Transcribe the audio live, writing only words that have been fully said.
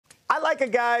like a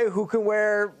guy who can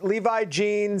wear Levi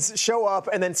jeans, show up,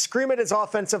 and then scream at his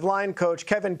offensive line coach,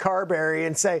 Kevin Carberry,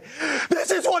 and say,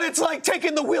 "This is what it's like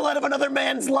taking the wheel out of another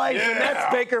man's life." Yeah. And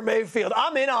that's Baker Mayfield.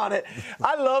 I'm in on it.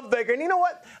 I love Baker. And you know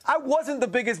what? I wasn't the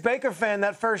biggest Baker fan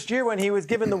that first year when he was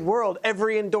giving the world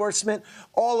every endorsement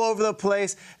all over the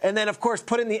place. And then, of course,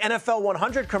 put in the NFL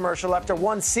 100 commercial after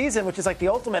one season, which is like the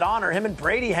ultimate honor, him and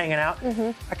Brady hanging out.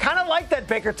 I kind of like that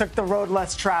Baker took the road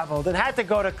less traveled and had to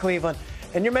go to Cleveland.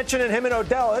 And you're mentioning him and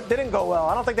Odell. It didn't go well.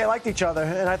 I don't think they liked each other.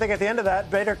 And I think at the end of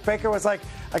that, Baker was like,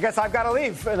 I guess I've got to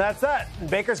leave. And that's that. And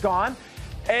Baker's gone.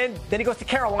 And then he goes to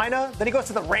Carolina. Then he goes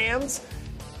to the Rams.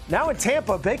 Now in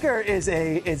Tampa, Baker is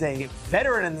a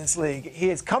veteran in this league. He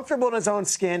is comfortable in his own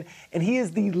skin, and he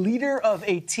is the leader of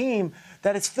a team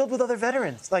that is filled with other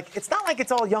veterans. Like, it's not like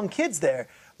it's all young kids there.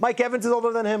 Mike Evans is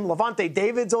older than him. Levante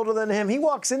David's older than him. He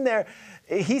walks in there.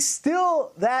 He's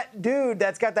still that dude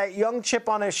that's got that young chip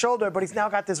on his shoulder, but he's now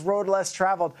got this road less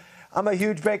traveled. I'm a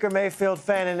huge Baker Mayfield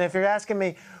fan, and if you're asking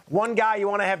me one guy you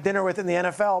want to have dinner with in the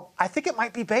NFL, I think it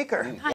might be Baker.